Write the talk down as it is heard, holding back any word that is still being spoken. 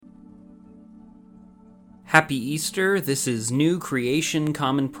Happy Easter. This is New Creation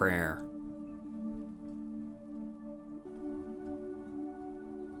Common Prayer.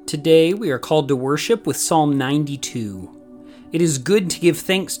 Today we are called to worship with Psalm 92. It is good to give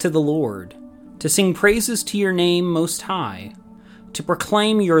thanks to the Lord, to sing praises to your name most high, to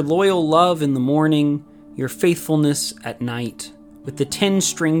proclaim your loyal love in the morning, your faithfulness at night, with the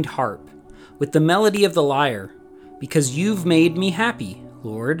 10-stringed harp, with the melody of the lyre, because you've made me happy,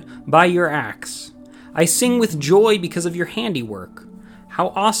 Lord, by your acts. I sing with joy because of your handiwork.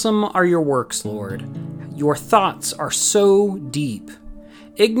 How awesome are your works, Lord. Your thoughts are so deep.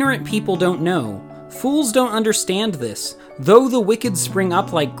 Ignorant people don't know. Fools don't understand this. Though the wicked spring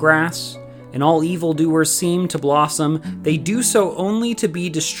up like grass, and all evildoers seem to blossom, they do so only to be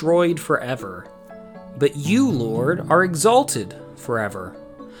destroyed forever. But you, Lord, are exalted forever.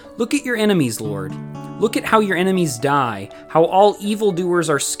 Look at your enemies, Lord. Look at how your enemies die, how all evildoers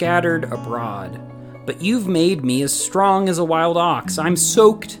are scattered abroad. But you've made me as strong as a wild ox. I'm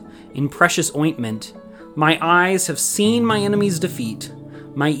soaked in precious ointment. My eyes have seen my enemy's defeat.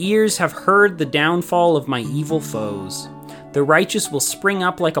 My ears have heard the downfall of my evil foes. The righteous will spring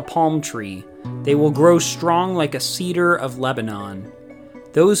up like a palm tree. They will grow strong like a cedar of Lebanon.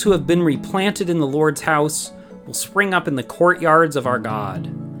 Those who have been replanted in the Lord's house will spring up in the courtyards of our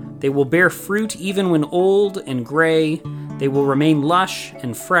God. They will bear fruit even when old and gray. They will remain lush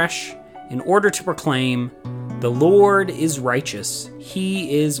and fresh, in order to proclaim, the Lord is righteous.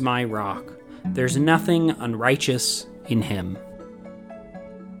 He is my rock. There's nothing unrighteous in him.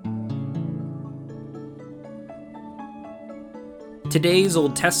 Today's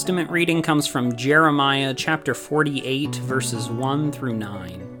Old Testament reading comes from Jeremiah chapter 48, verses 1 through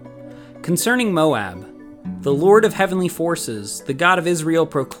 9. Concerning Moab, the Lord of heavenly forces, the God of Israel,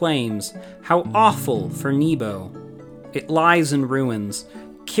 proclaims, how awful for Nebo. It lies in ruins.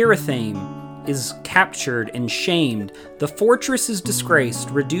 Kirithaim is captured and shamed. The fortress is disgraced,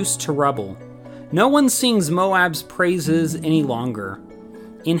 reduced to rubble. No one sings Moab's praises any longer.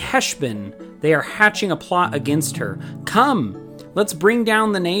 In Heshbon, they are hatching a plot against her. Come, let's bring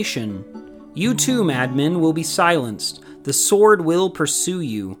down the nation. You too, madmen, will be silenced. The sword will pursue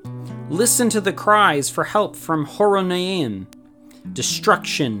you. Listen to the cries for help from Horonaim.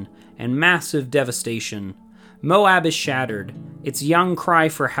 Destruction and massive devastation. Moab is shattered, its young cry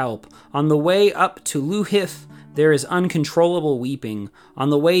for help. On the way up to Luhith, there is uncontrollable weeping. On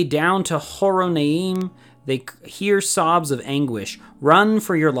the way down to Horonaim, they hear sobs of anguish. Run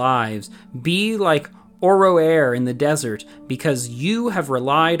for your lives. Be like Aroer in the desert, because you have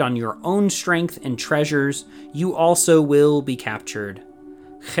relied on your own strength and treasures. You also will be captured.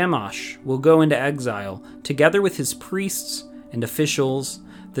 Chemosh will go into exile, together with his priests and officials.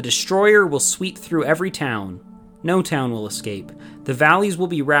 The destroyer will sweep through every town. No town will escape. The valleys will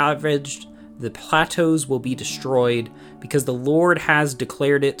be ravaged. The plateaus will be destroyed, because the Lord has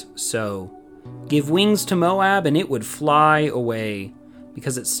declared it so. Give wings to Moab, and it would fly away,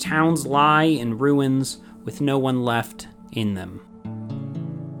 because its towns lie in ruins with no one left in them.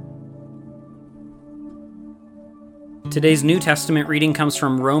 Today's New Testament reading comes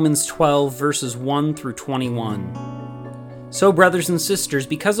from Romans 12, verses 1 through 21. So, brothers and sisters,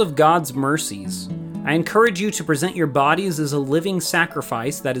 because of God's mercies, I encourage you to present your bodies as a living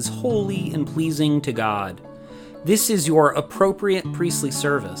sacrifice that is holy and pleasing to God. This is your appropriate priestly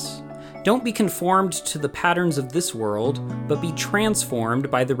service. Don't be conformed to the patterns of this world, but be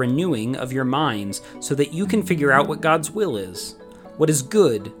transformed by the renewing of your minds so that you can figure out what God's will is, what is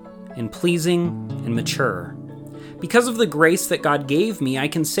good and pleasing and mature. Because of the grace that God gave me, I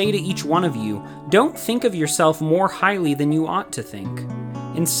can say to each one of you, don't think of yourself more highly than you ought to think.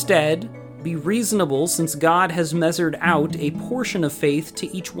 Instead, be reasonable, since God has measured out a portion of faith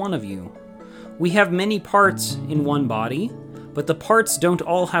to each one of you. We have many parts in one body, but the parts don't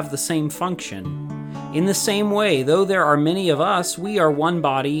all have the same function. In the same way, though there are many of us, we are one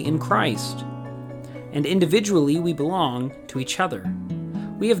body in Christ. And individually, we belong to each other.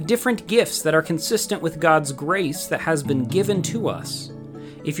 We have different gifts that are consistent with God's grace that has been given to us.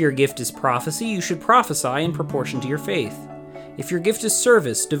 If your gift is prophecy, you should prophesy in proportion to your faith. If your gift is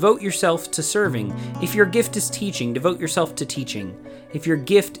service, devote yourself to serving. If your gift is teaching, devote yourself to teaching. If your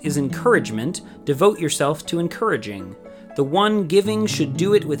gift is encouragement, devote yourself to encouraging. The one giving should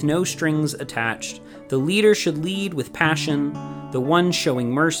do it with no strings attached. The leader should lead with passion. The one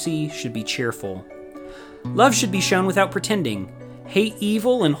showing mercy should be cheerful. Love should be shown without pretending. Hate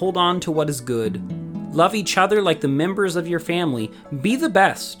evil and hold on to what is good. Love each other like the members of your family. Be the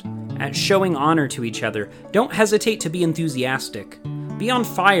best at showing honor to each other. Don't hesitate to be enthusiastic. Be on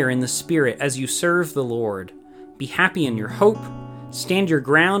fire in the Spirit as you serve the Lord. Be happy in your hope. Stand your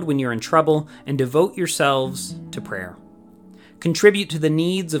ground when you're in trouble, and devote yourselves to prayer. Contribute to the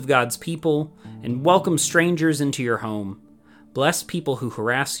needs of God's people, and welcome strangers into your home. Bless people who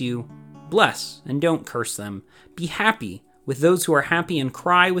harass you. Bless and don't curse them. Be happy with those who are happy, and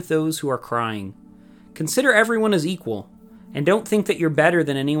cry with those who are crying. Consider everyone as equal, and don't think that you're better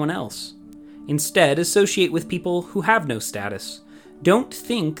than anyone else. Instead, associate with people who have no status. Don't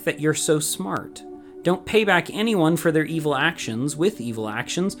think that you're so smart. Don't pay back anyone for their evil actions with evil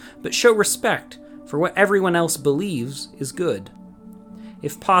actions, but show respect for what everyone else believes is good.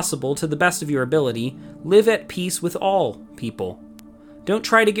 If possible, to the best of your ability, live at peace with all people. Don't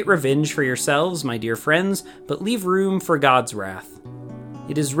try to get revenge for yourselves, my dear friends, but leave room for God's wrath.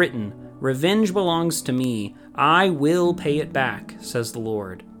 It is written, "Revenge belongs to me. I will pay it back," says the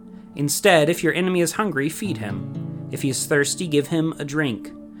Lord. Instead, if your enemy is hungry, feed him. If he is thirsty, give him a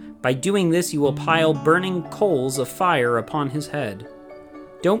drink. By doing this, you will pile burning coals of fire upon his head.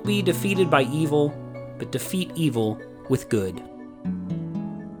 Don't be defeated by evil, but defeat evil with good.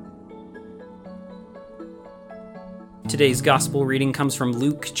 Today's gospel reading comes from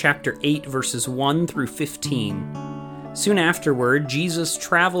Luke chapter 8, verses 1 through 15. Soon afterward, Jesus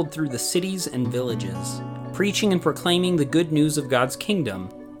traveled through the cities and villages, preaching and proclaiming the good news of God's kingdom.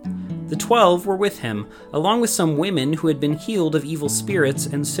 The 12 were with him, along with some women who had been healed of evil spirits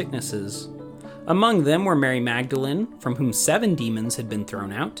and sicknesses. Among them were Mary Magdalene, from whom 7 demons had been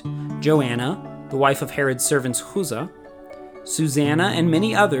thrown out, Joanna, the wife of Herod's servant Chuza, Susanna, and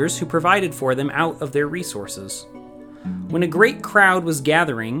many others who provided for them out of their resources. When a great crowd was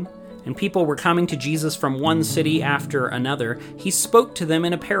gathering, and people were coming to Jesus from one city after another, he spoke to them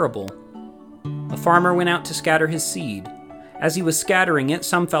in a parable. A farmer went out to scatter his seed. As he was scattering it,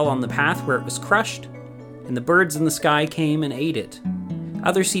 some fell on the path where it was crushed, and the birds in the sky came and ate it.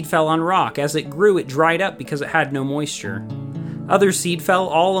 Other seed fell on rock. As it grew, it dried up because it had no moisture. Other seed fell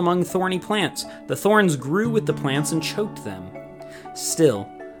all among thorny plants. The thorns grew with the plants and choked them. Still,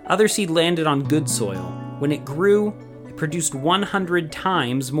 other seed landed on good soil. When it grew, it produced 100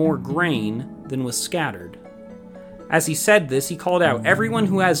 times more grain than was scattered. As he said this, he called out, "Everyone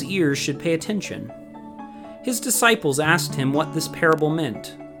who has ears should pay attention." His disciples asked him what this parable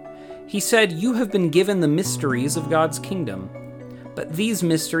meant. He said, "You have been given the mysteries of God's kingdom. But these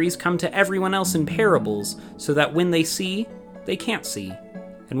mysteries come to everyone else in parables, so that when they see, they can't see,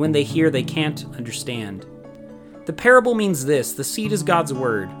 and when they hear, they can't understand." The parable means this: the seed is God's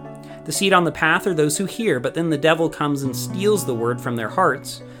word. The seed on the path are those who hear, but then the devil comes and steals the word from their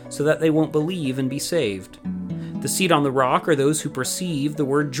hearts, so that they won't believe and be saved. The seed on the rock are those who perceive the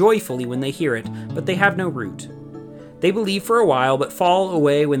word joyfully when they hear it, but they have no root. They believe for a while, but fall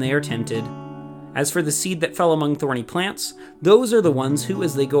away when they are tempted. As for the seed that fell among thorny plants, those are the ones who,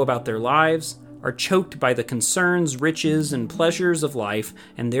 as they go about their lives, are choked by the concerns, riches, and pleasures of life,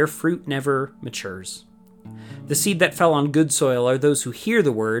 and their fruit never matures. The seed that fell on good soil are those who hear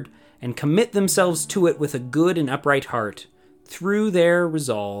the word and commit themselves to it with a good and upright heart. Through their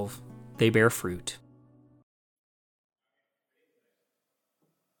resolve, they bear fruit.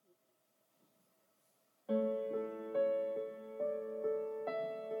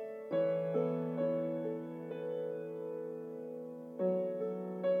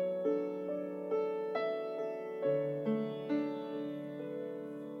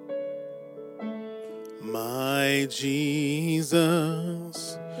 My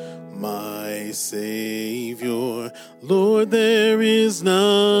Jesus, my Savior, Lord, there is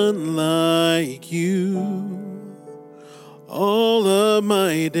none like you. All of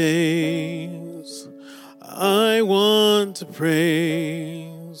my days, I want to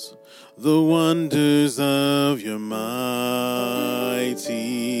praise the wonders of your mighty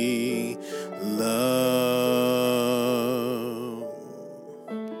love.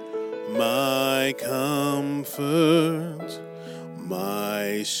 My comfort,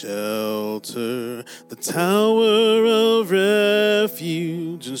 my shelter, the tower of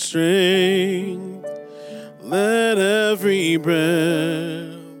refuge and strength. Let every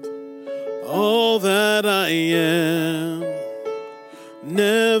breath, all that I am,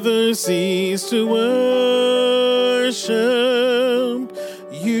 never cease to worship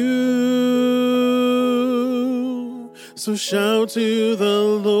you. So shout to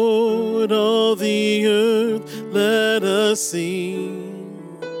the Lord, all the earth, let us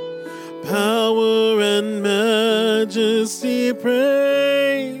sing. Power and majesty,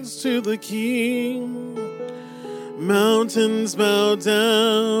 praise to the King. Mountains bow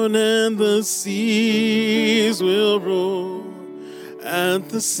down and the seas will roar at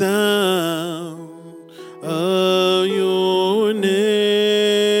the sound of your name.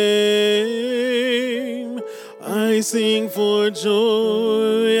 I sing for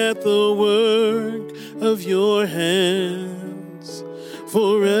joy at the work of your hands.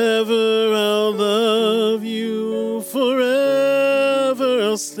 Forever I'll love you, forever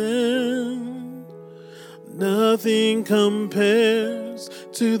I'll stand. Nothing compares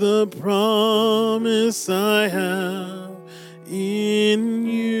to the promise I have in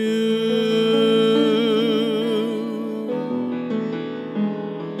you.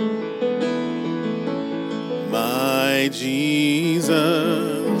 My Jesus,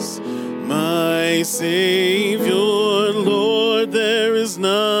 my Savior, Lord, there is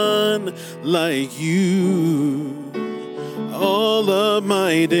none like you. All of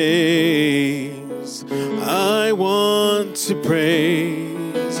my days I want to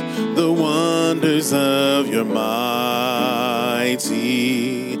praise the wonders of your mighty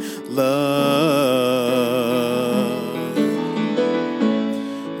love.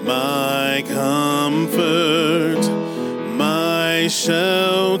 My comfort, my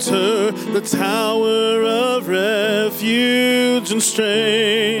shelter, the tower of refuge and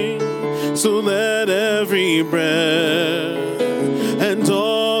strength. So let every breath and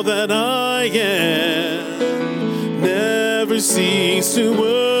all that I am never cease to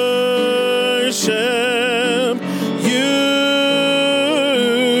worship you.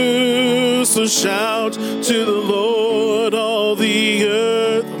 So shout to the Lord, all the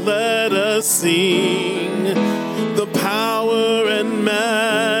earth, let us sing the power and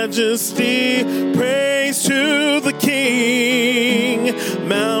majesty. Praise to the King.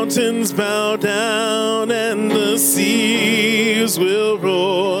 Mountains bow down and the seas will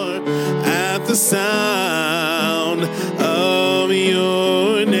roar at the sound of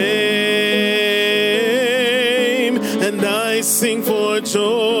your name. And I sing for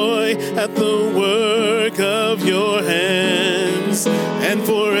joy at the work of your hands. And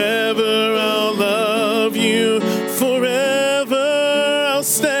forever I'll love you, forever I'll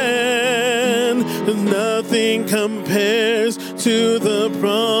stand. Nothing compares to the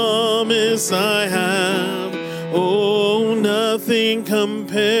promise I have. Oh, nothing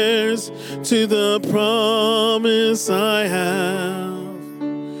compares to the promise I have.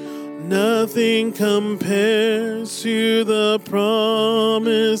 Nothing compares to the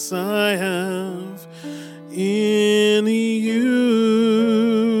promise I have in you.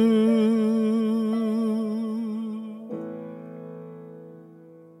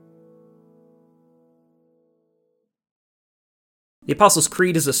 The Apostles'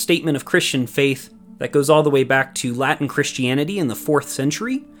 Creed is a statement of Christian faith that goes all the way back to Latin Christianity in the 4th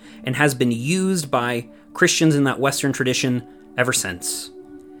century and has been used by Christians in that Western tradition ever since.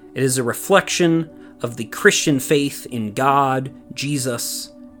 It is a reflection of the Christian faith in God,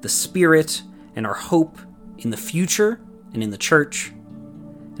 Jesus, the Spirit, and our hope in the future and in the church,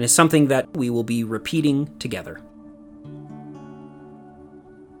 and is something that we will be repeating together.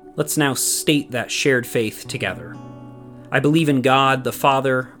 Let's now state that shared faith together. I believe in God, the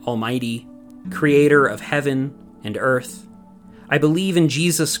Father Almighty, creator of heaven and earth. I believe in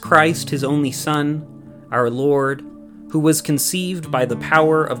Jesus Christ, his only Son, our Lord, who was conceived by the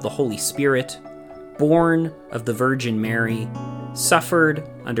power of the Holy Spirit, born of the Virgin Mary, suffered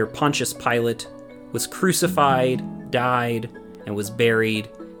under Pontius Pilate, was crucified, died, and was buried.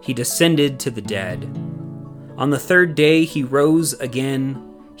 He descended to the dead. On the 3rd day he rose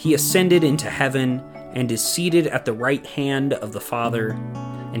again. He ascended into heaven and is seated at the right hand of the Father,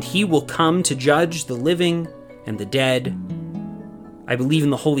 and he will come to judge the living and the dead. I believe in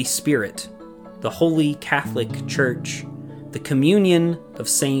the Holy Spirit, the Holy Catholic Church, the communion of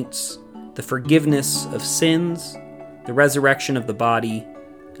saints, the forgiveness of sins, the resurrection of the body,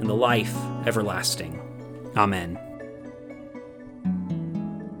 and the life everlasting. Amen.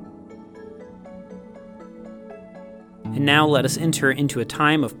 And now let us enter into a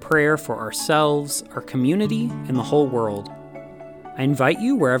time of prayer for ourselves, our community, and the whole world. I invite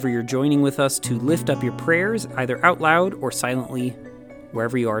you, wherever you're joining with us, to lift up your prayers, either out loud or silently,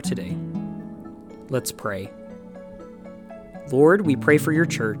 wherever you are today. Let's pray. Lord, we pray for your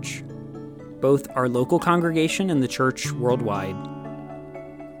church, both our local congregation and the church worldwide.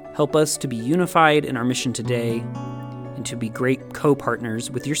 Help us to be unified in our mission today and to be great co-partners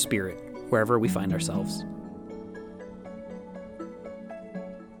with your Spirit wherever we find ourselves.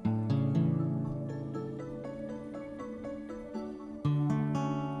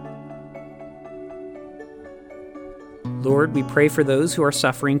 Lord, we pray for those who are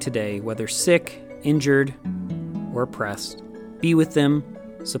suffering today, whether sick, injured, or oppressed. Be with them,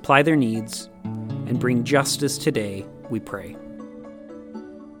 supply their needs, and bring justice today, we pray.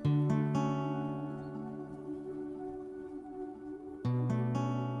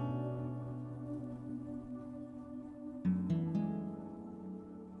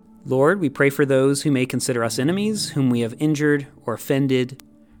 Lord, we pray for those who may consider us enemies, whom we have injured or offended.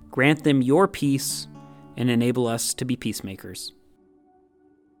 Grant them your peace and enable us to be peacemakers.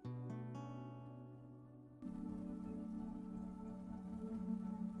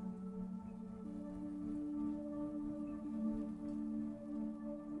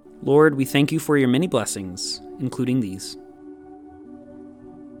 Lord, we thank you for your many blessings, including these.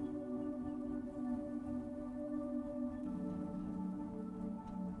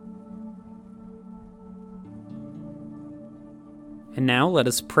 And now let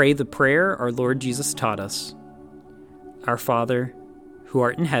us pray the prayer our Lord Jesus taught us. Our Father, who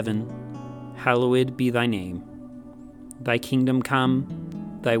art in heaven, hallowed be thy name. Thy kingdom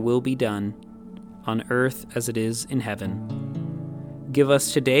come, thy will be done, on earth as it is in heaven. Give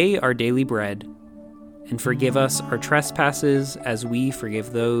us today our daily bread, and forgive us our trespasses as we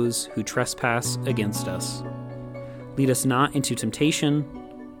forgive those who trespass against us. Lead us not into temptation,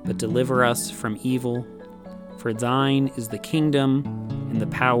 but deliver us from evil. For thine is the kingdom, and the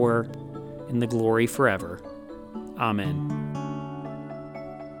power, and the glory forever. Amen.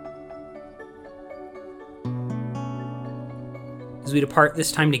 As we depart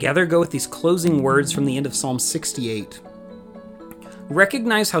this time together, go with these closing words from the end of Psalm 68.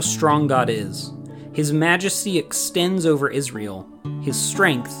 Recognize how strong God is. His majesty extends over Israel. His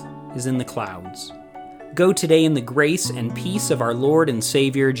strength is in the clouds. Go today in the grace and peace of our Lord and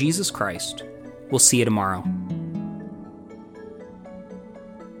Savior, Jesus Christ. We'll see you tomorrow.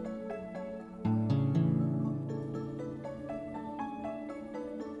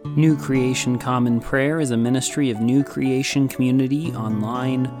 New Creation Common Prayer is a ministry of New Creation Community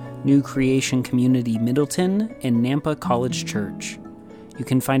Online, New Creation Community Middleton, and Nampa College Church. You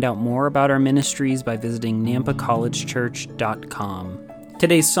can find out more about our ministries by visiting nampacollegechurch.com.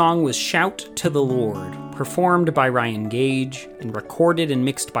 Today's song was Shout to the Lord, performed by Ryan Gage and recorded and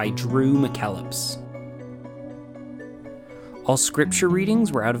mixed by Drew McKellips. All scripture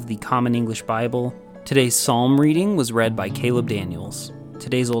readings were out of the Common English Bible. Today's psalm reading was read by Caleb Daniels.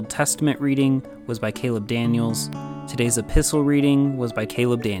 Today's Old Testament reading was by Caleb Daniels. Today's epistle reading was by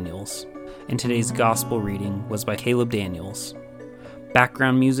Caleb Daniels. And today's gospel reading was by Caleb Daniels.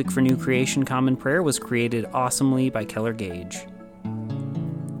 Background music for New Creation Common Prayer was created awesomely by Keller Gage.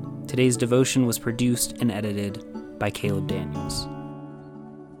 Today's devotion was produced and edited by Caleb Daniels.